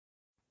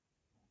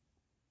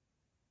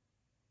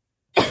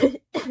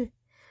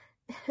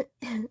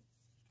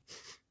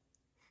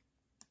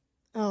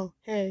Oh,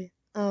 hey.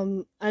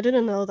 I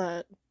didn't know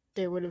that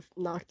they would have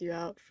knocked you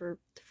out for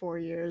 4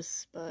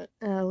 years, but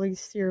at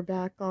least you're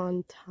back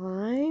on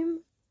time?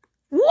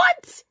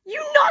 What?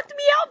 You knocked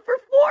me out for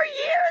 4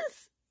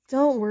 years?!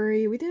 Don't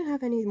worry, we didn't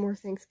have any more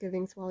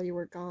Thanksgivings while you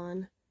were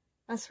gone.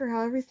 As for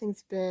how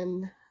everything's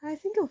been, I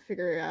think you'll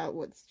figure out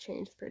what's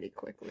changed pretty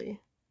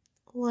quickly.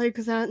 Like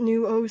that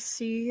new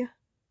OC?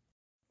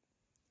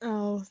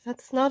 Oh,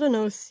 that's not an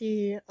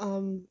OC,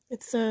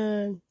 it's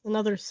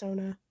another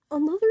Sona.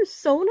 Another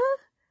Sona?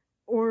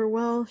 Or,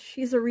 well,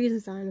 she's a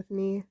redesign of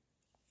me.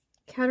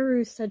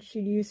 Catteroo said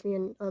she'd use me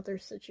in other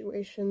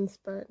situations,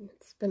 but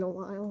it's been a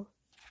while.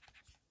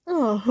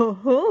 Oh ho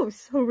ho,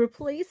 so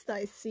replaced,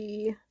 I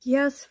see.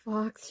 Yes,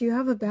 Fox, you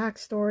have a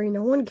backstory,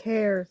 no one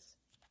cares.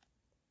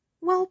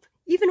 Well,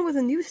 even with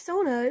a new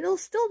Sona, it'll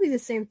still be the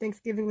same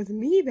Thanksgiving with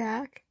me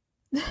back.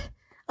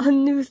 A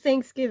new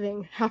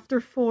Thanksgiving after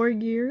 4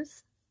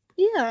 years?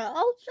 Yeah,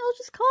 I'll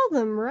just call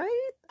them,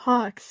 right?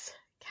 Fox,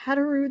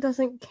 Catteroo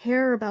doesn't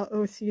care about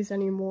OCs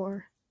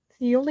anymore.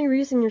 The only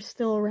reason you're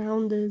still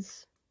around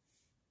is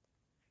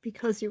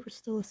because you were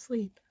still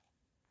asleep.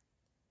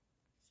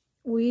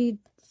 We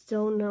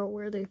don't know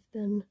where they've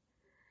been.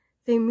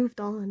 They moved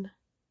on.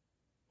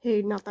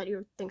 Hey, not that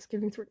your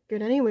Thanksgivings were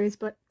good anyways,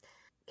 but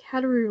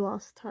Catteroo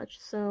lost touch,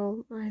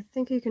 so I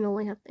think you can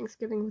only have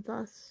Thanksgiving with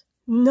us.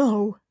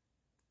 No!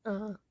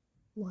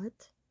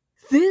 What?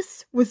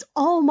 This was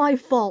all my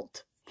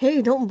fault!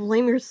 Hey, don't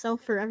blame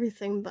yourself for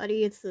everything,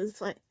 buddy.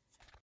 It's like,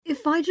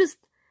 if I just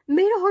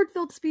made a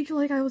heartfelt speech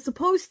like I was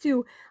supposed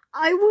to,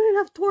 I wouldn't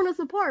have torn us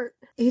apart.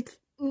 It's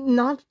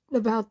not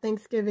about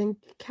Thanksgiving.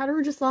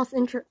 Catteroo just lost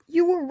interest.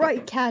 You were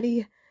right,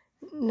 Catty.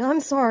 I'm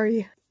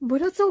sorry,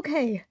 but it's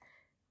okay.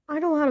 I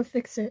know how to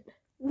fix it.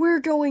 We're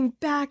going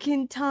back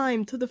in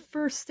time to the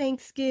first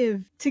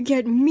Thanksgive to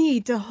get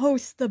me to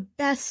host the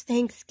best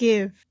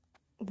Thanksgive.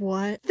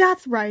 What?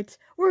 That's right.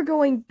 We're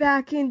going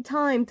back in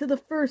time to the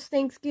first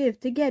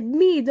Thanksgive to get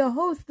me to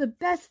host the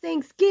best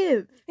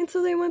Thanksgive. And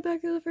so they went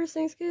back to the first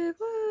Thanksgive.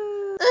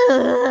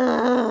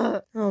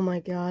 Oh my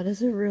god,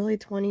 is it really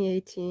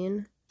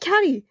 2018?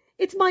 Catty,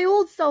 it's my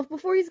old self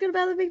before he's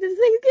gonna make this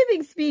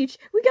Thanksgiving speech.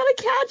 We gotta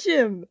catch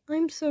him.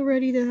 I'm so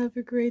ready to have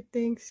a great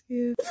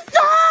Thanksgiving.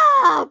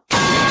 Stop!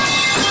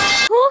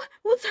 Huh?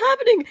 What's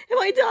happening? Am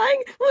I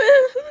dying?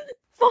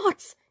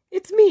 Fox,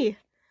 it's me.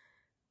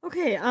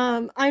 Okay,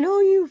 I know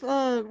you've,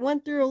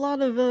 went through a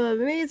lot of,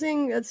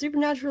 amazing,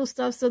 supernatural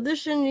stuff, so this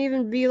shouldn't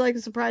even be, like,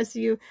 a surprise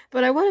to you,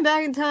 but I went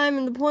back in time,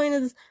 and the point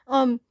is,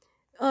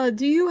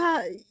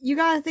 you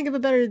gotta think of a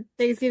better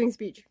Thanksgiving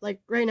speech,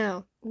 like, right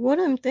now. What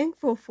I'm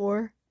thankful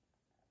for?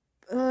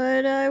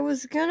 But I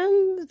was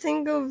gonna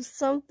think of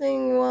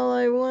something while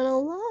I went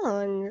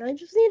along. I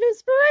just need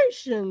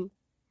inspiration.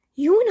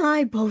 You and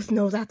I both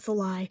know that's a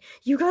lie.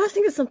 You gotta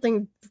think of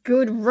something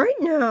good right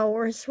now,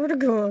 or I swear to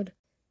God.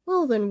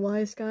 Well then,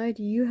 wise guy,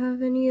 do you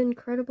have any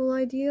incredible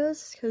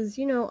ideas? Because,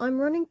 you know, I'm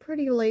running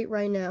pretty late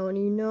right now, and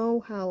you know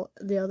how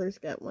the others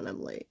get when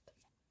I'm late.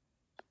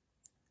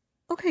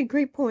 Okay,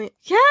 great point.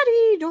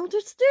 Catty, don't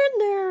just stand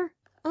there!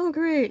 Oh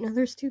great, now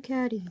there's 2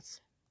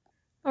 caddies.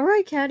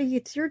 Alright, Catty,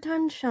 it's your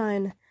time to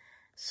shine.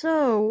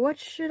 So, what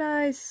should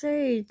I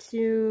say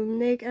to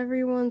make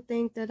everyone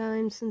think that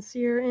I'm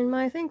sincere in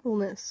my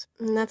thankfulness?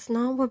 And that's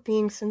not what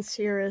being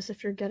sincere is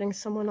if you're getting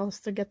someone else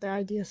to get the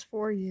ideas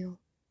for you.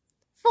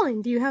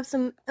 Fine, do you have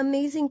some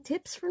amazing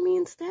tips for me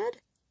instead?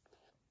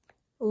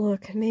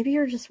 Look, maybe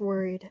you're just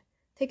worried.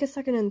 Take a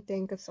second and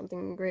think of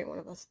something great one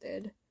of us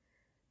did.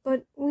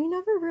 But we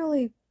never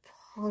really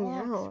hung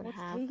out,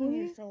 have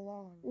we? So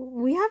long?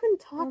 We haven't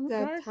talked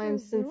that time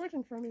since...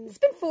 It's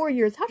been 4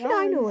 years, how should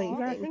I know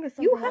anything?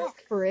 You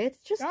asked for it,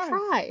 just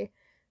try.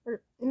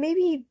 Or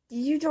maybe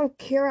you don't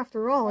care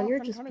after all, and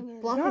you're just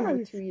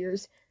bluffing for 2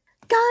 years.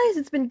 Guys,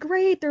 it's been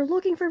great, they're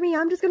looking for me,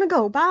 I'm just gonna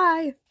go,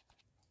 bye!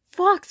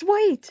 Fox,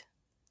 wait!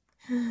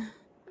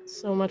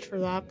 So much for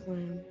that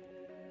plan.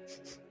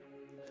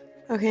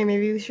 Okay,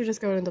 maybe we should just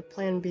go into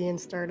plan B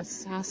and start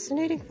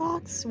assassinating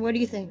Fox? What do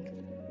you think?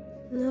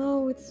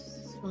 No,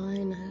 it's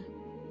fine.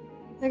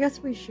 I guess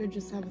we should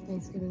just have a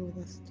Thanksgiving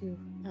with us too,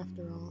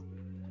 after all.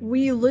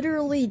 We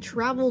literally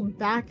traveled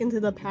back into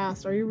the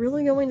past. Are you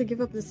really going to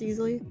give up this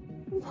easily?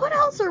 What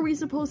else are we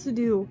supposed to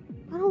do?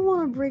 I don't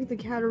want to break the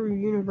Catteroo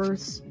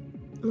universe.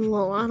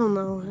 Well, I don't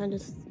know,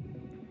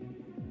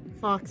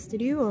 Fox,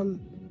 did you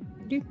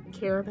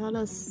care about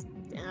us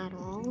at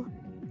all?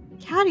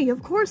 Catty,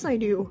 of course I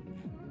do!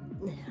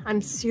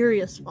 I'm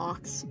serious,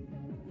 Fox.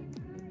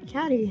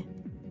 Catty,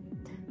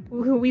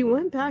 we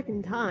went back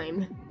in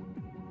time.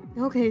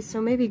 Okay,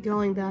 so maybe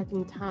going back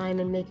in time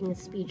and making a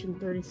speech in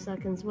 30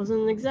 seconds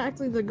wasn't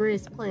exactly the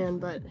greatest plan,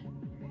 but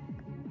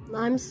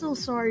I'm still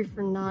sorry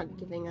for not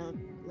giving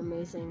an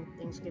amazing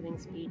Thanksgiving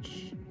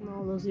speech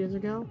all those years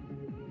ago.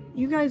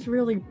 You guys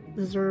really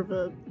deserve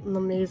an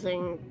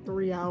amazing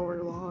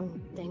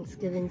 3-hour-long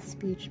Thanksgiving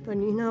speech, but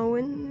you know,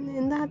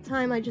 in that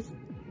time I just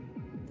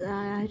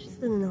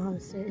didn't know how to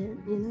say it,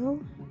 you know?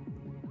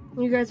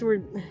 You guys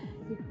were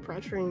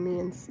pressuring me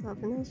and stuff,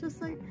 and I was just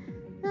like,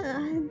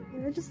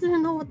 I just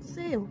didn't know what to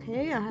say,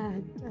 okay?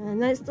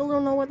 And I still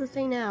don't know what to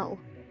say now.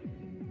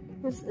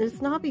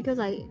 It's not because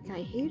I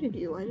hated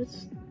you, I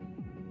just...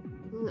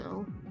 you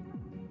know.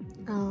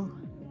 Oh,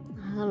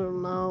 I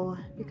don't know.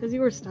 Because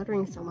you were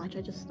stuttering so much,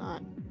 I just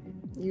thought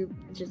you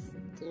just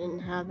didn't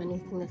have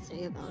anything to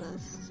say about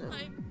us, so...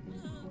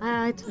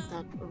 I took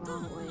that the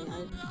wrong way.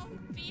 I'll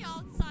be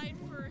outside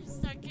for a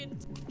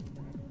second.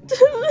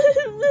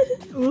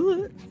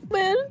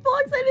 Man,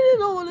 Fox, I didn't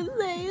know what to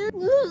say.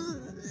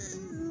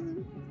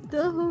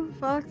 Oh,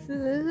 Fox,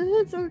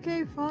 it's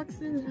okay, Fox.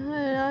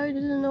 I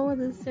didn't know what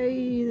to say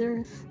either.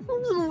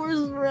 I'm the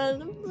worst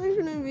friend. I'm not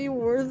gonna be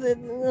worth it.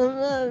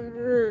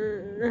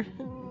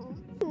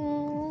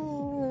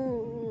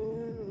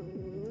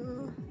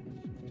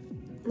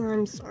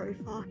 I'm sorry,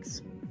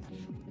 Fox.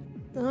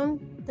 I'm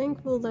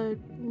thankful that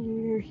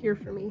you're here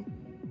for me.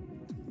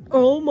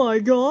 Oh my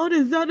god,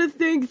 is that a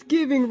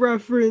Thanksgiving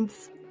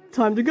reference?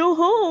 Time to go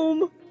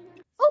home!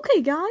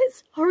 Okay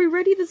guys, are we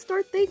ready to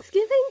start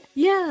Thanksgiving?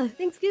 Yeah,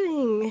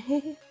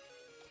 Thanksgiving!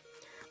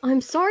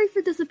 I'm sorry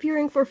for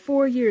disappearing for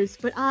 4 years,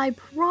 but I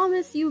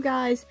promise you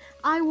guys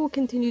I will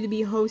continue to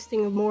be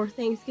hosting more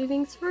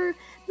Thanksgivings for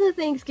the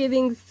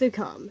Thanksgivings to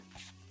come.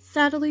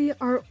 Sadly,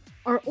 our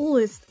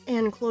oldest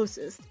and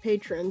closest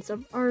patrons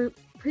of our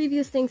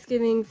previous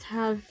Thanksgivings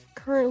have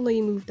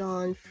currently moved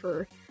on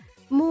for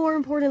more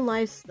important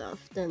life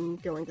stuff than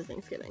going to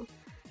Thanksgiving.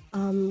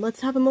 Let's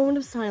have a moment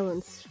of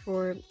silence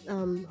for,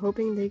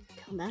 hoping they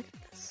come back to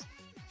this.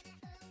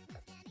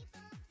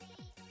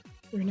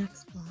 Your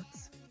next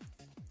vlogs.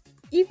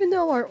 Even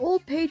though our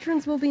old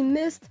patrons will be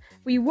missed,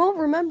 we won't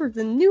remember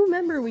the new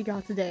member we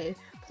got today.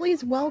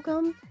 Please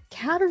welcome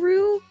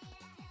Catteroo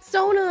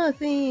Sona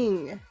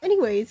Thing!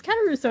 Anyways,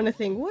 Catteroo Sona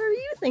Thing, what are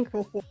you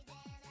thankful for?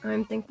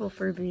 I'm thankful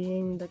for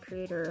being the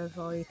creator of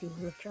all you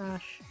pieces of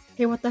trash.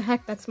 Hey, what the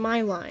heck, that's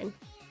my line.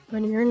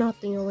 But you're not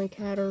the only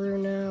Catteroo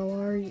now,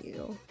 are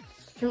you?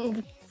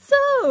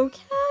 So,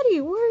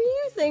 Catty, what are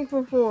you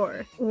thankful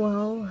for?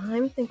 Well,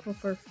 I'm thankful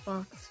for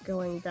Fox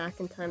going back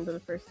in time to the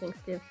first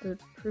Thanksgiving to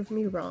prove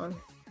me wrong.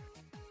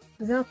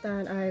 Without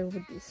that, I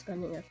would be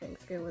spending a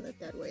Thanksgiving with a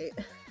dead weight.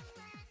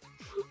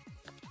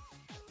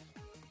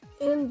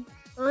 And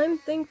I'm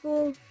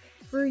thankful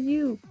for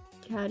you,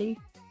 Catty.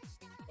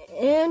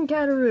 And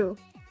Catteroo.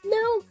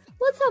 Now,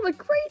 let's have a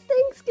great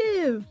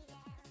Thanksgiving!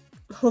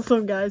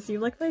 Also, guys, do you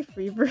like my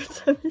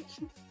freebirds I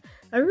mentioned?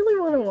 I really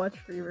want to watch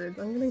freebirds.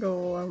 I'm gonna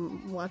go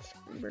watch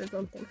freebirds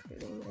on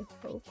Thanksgiving,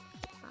 I hope.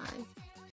 Bye.